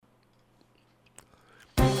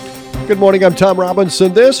Good morning, I'm Tom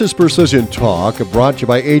Robinson. This is Precision Talk, brought to you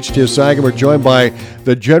by HTS Ag, and we're joined by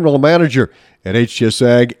the General Manager at HTS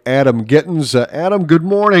Ag, Adam Gittins. Adam, good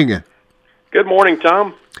morning. Good morning,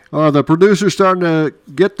 Tom. The producers starting to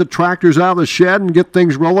get the tractors out of the shed and get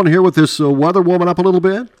things rolling here with this weather warming up a little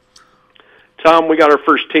bit? Tom, we got our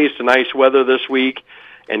first taste of nice weather this week,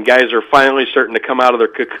 and guys are finally starting to come out of their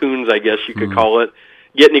cocoons, I guess you could call it,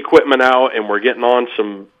 getting equipment out, and we're getting on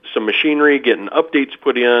some machinery, getting updates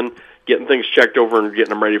put in, getting things checked over, and getting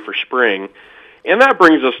them ready for spring. And that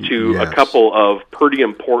brings us to a couple of pretty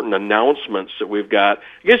important announcements that we've got.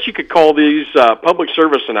 I guess you could call these public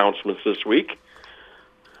service announcements this week.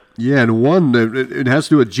 Yeah, and one, it has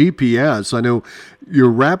to do with GPS. I know you're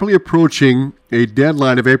rapidly approaching a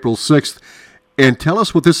deadline of April 6th. And tell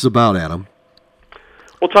us what this is about, Adam.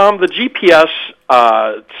 Well, Tom, the GPS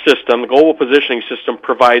system, the Global Positioning System,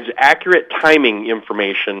 provides accurate timing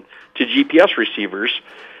information to GPS receivers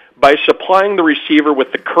by supplying the receiver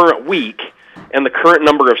with the current week and the current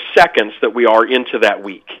number of seconds that we are into that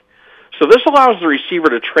week. So this allows the receiver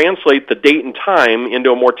to translate the date and time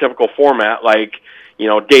into a more typical format like,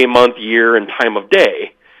 day, month, year, and time of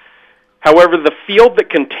day. However, the field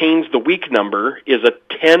that contains the week number is a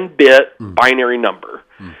 10-bit binary number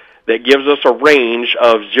that gives us a range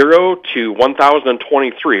of 0 to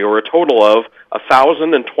 1,023, or a total of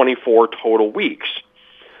 1,024 total weeks.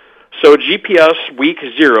 So GPS Week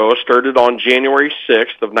 0 started on January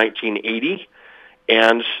 6th of 1980,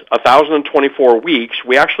 and 1,024 weeks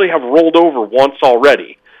we actually have rolled over once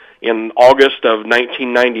already in August of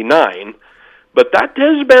 1999, but that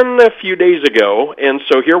has been a few days ago, and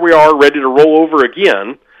so here we are ready to roll over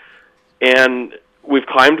again, and we've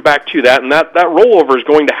climbed back to that, and that rollover is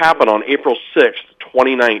going to happen on April 6th,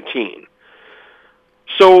 2019.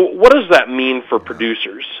 So what does that mean for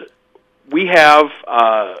producers? We have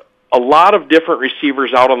a lot of different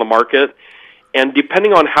receivers out on the market, and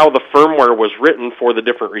depending on how the firmware was written for the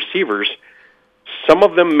different receivers, some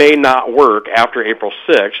of them may not work after April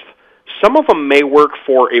 6th. Some of them may work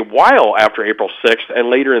for a while after April 6th, and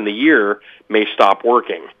later in the year may stop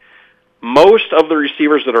working. Most of the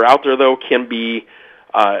receivers that are out there, though, can be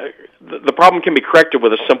the problem can be corrected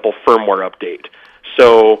with a simple firmware update.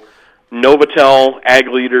 So Novatel, Ag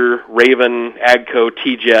Leader, Raven, AGCO,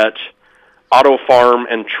 TJet, AutoFarm,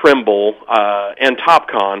 and Trimble, and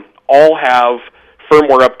Topcon all have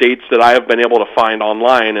firmware updates that I have been able to find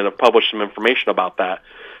online and have published some information about that.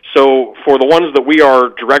 So for the ones that we are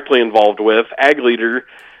directly involved with, Ag Leader,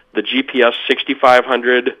 the GPS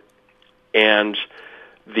 6500, and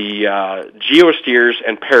the GeoSteers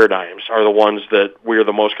and Paradigms are the ones that we're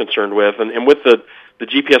the most concerned with. And with the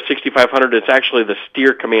GPS 6500, it's actually the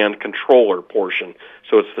steer command controller portion.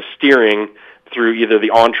 So it's the steering through either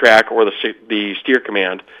the on-track or the steer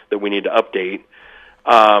command that we need to update.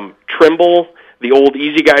 Trimble, the old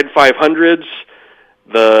Easy Guide 500s,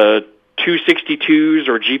 the 262s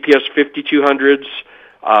or GPS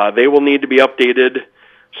 5200s, they will need to be updated.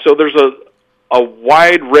 So there's a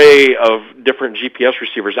wide array of different GPS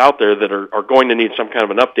receivers out there that are going to need some kind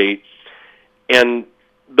of an update. And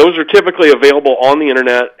those are typically available on the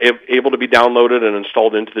internet, able to be downloaded and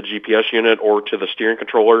installed into the GPS unit or to the steering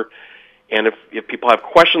controller. And if people have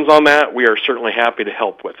questions on that, we are certainly happy to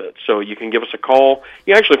help with it. So you can give us a call.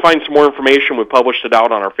 You can actually find some more information. We published it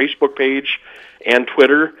out on our Facebook page and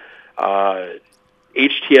Twitter.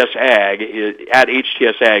 HTS Ag, at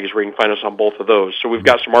HTS Ag is where you can find us on both of those. So we've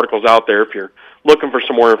got some articles out there if you're looking for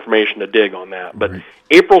some more information to dig on that. But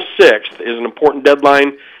April 6th is an important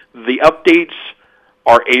deadline. The updates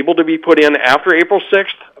are able to be put in after April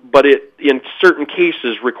 6th, but it, in certain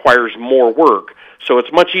cases, requires more work. So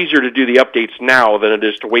it's much easier to do the updates now than it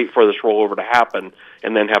is to wait for this rollover to happen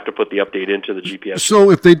and then have to put the update into the GPS.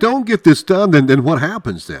 So if they don't get this done, then what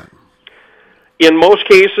happens then? In most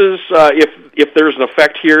cases, if there's an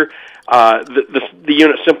effect here, the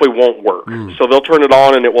unit simply won't work. So they'll turn it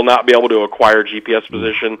on and it will not be able to acquire GPS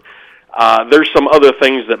position. There's some other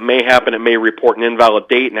things that may happen. It may report an invalid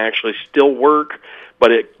date and actually still work,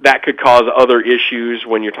 but that could cause other issues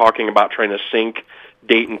when you're talking about trying to sync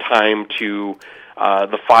date and time to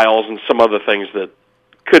the files and some other things that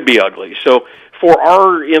could be ugly. So for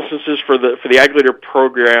our instances, for the Ag Leader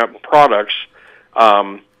program products,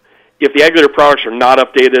 if the Ag Leader products are not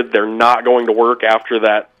updated, they're not going to work after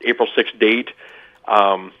that April 6th date.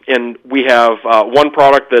 And we have one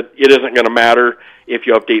product that it isn't going to matter if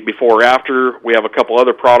you update before or after. We have a couple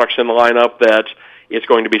other products in the lineup that it's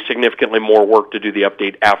going to be significantly more work to do the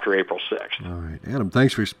update after April 6th. All right, Adam,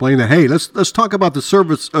 thanks for explaining that. Hey, let's talk about the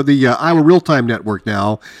service of the Iowa Real-Time Network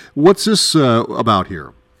now. What's this about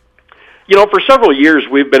here? For several years,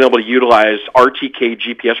 we've been able to utilize RTK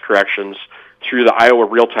GPS corrections through the Iowa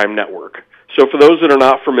Real-Time Network. So for those that are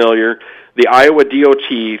not familiar, the Iowa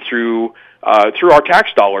DOT, through our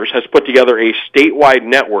tax dollars, has put together a statewide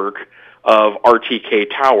network of RTK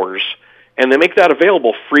towers, and they make that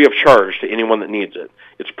available free of charge to anyone that needs it.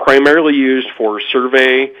 It's primarily used for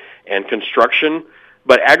survey and construction,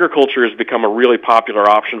 but agriculture has become a really popular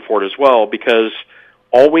option for it as well, because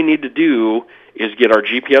all we need to do is get our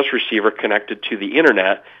GPS receiver connected to the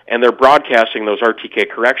internet, and they're broadcasting those RTK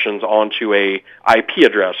corrections onto a IP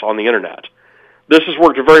address on the internet. This has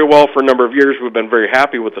worked very well for a number of years. We've been very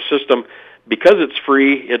happy with the system. Because it's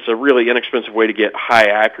free, it's a really inexpensive way to get high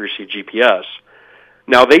accuracy GPS.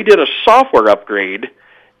 Now, they did a software upgrade,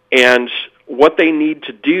 and what they need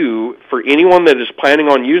to do for anyone that is planning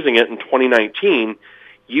on using it in 2019,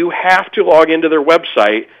 you have to log into their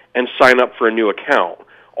website and sign up for a new account.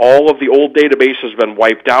 All of the old database has been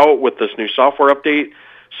wiped out with this new software update,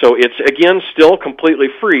 so it's, again, still completely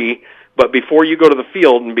free, but before you go to the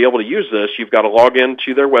field and be able to use this, you've got to log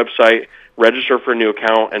into their website, register for a new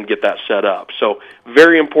account, and get that set up. So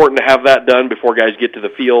very important to have that done before guys get to the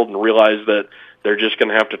field and realize that they're just going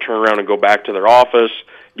to have to turn around and go back to their office,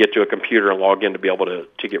 get to a computer, and log in to be able to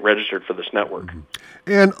get registered for this network.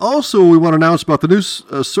 And also, we want to announce about the new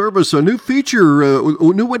service, a new feature, a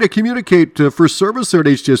new way to communicate for service there at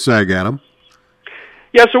HTS-AG, Adam.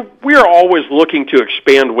 Yeah, so we are always looking to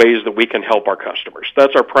expand ways that we can help our customers.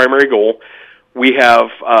 That's our primary goal. We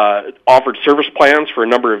have offered service plans for a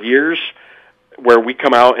number of years where we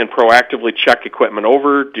come out and proactively check equipment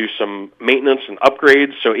over, do some maintenance and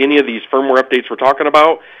upgrades. So any of these firmware updates we're talking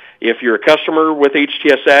about, if you're a customer with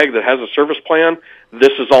HTS-AG that has a service plan,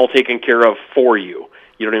 this is all taken care of for you.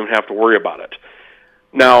 You don't even have to worry about it.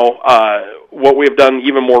 Now, what we've done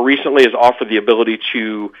even more recently is offer the ability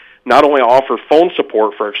to not only offer phone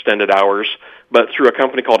support for extended hours, but through a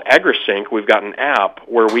company called AgriSync, we've got an app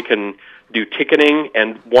where we can do ticketing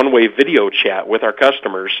and one-way video chat with our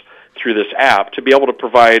customers through this app to be able to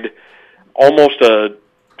provide almost a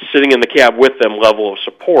sitting in the cab with them level of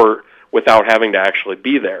support without having to actually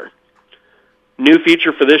be there. New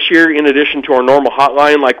feature for this year, in addition to our normal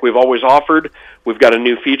hotline like we've always offered, we've got a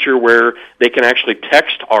new feature where they can actually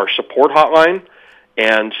text our support hotline,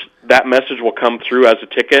 and that message will come through as a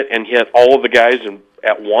ticket and hit all of the guys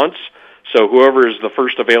at once. So whoever is the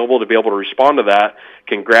first available to be able to respond to that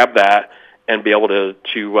can grab that and be able to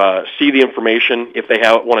see the information. If they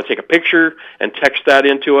want to take a picture and text that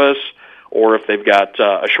into us, or if they've got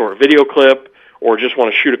a short video clip, or just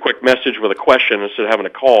want to shoot a quick message with a question instead of having to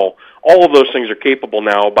call, all of those things are capable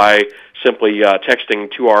now by simply texting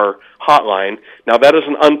to our hotline. Now, that is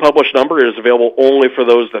an unpublished number. It is available only for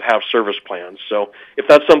those that have service plans. So if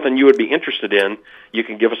that's something you would be interested in, you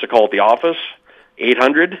can give us a call at the office,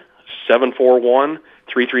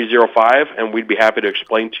 800-741-3305, and we'd be happy to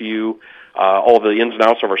explain to you all the ins and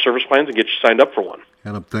outs of our service plans and get you signed up for one.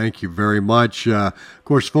 Adam, thank you very much. Of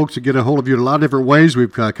course, folks can get a hold of you in a lot of different ways.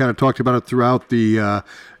 We've kind of talked about it throughout the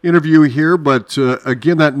interview here, but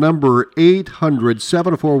again, that number,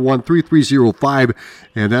 800-741-3305,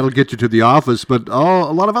 and that'll get you to the office, but a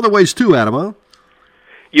lot of other ways too, Adam, huh?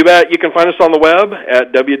 You bet. You can find us on the web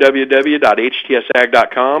at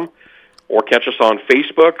www.htsag.com, or catch us on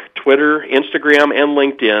Facebook, Twitter, Instagram, and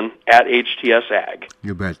LinkedIn at HTS-AG.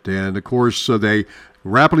 You bet. And, of course, they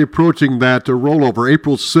rapidly approaching that rollover,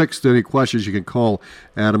 April 6th. Any questions, you can call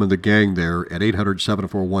Adam and the gang there at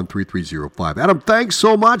 800-741-3305. Adam, thanks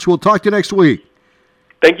so much. We'll talk to you next week.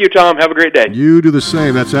 Thank you, Tom. Have a great day. You do the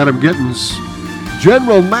same. That's Adam Gittens,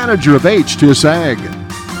 General Manager of HTS-AG.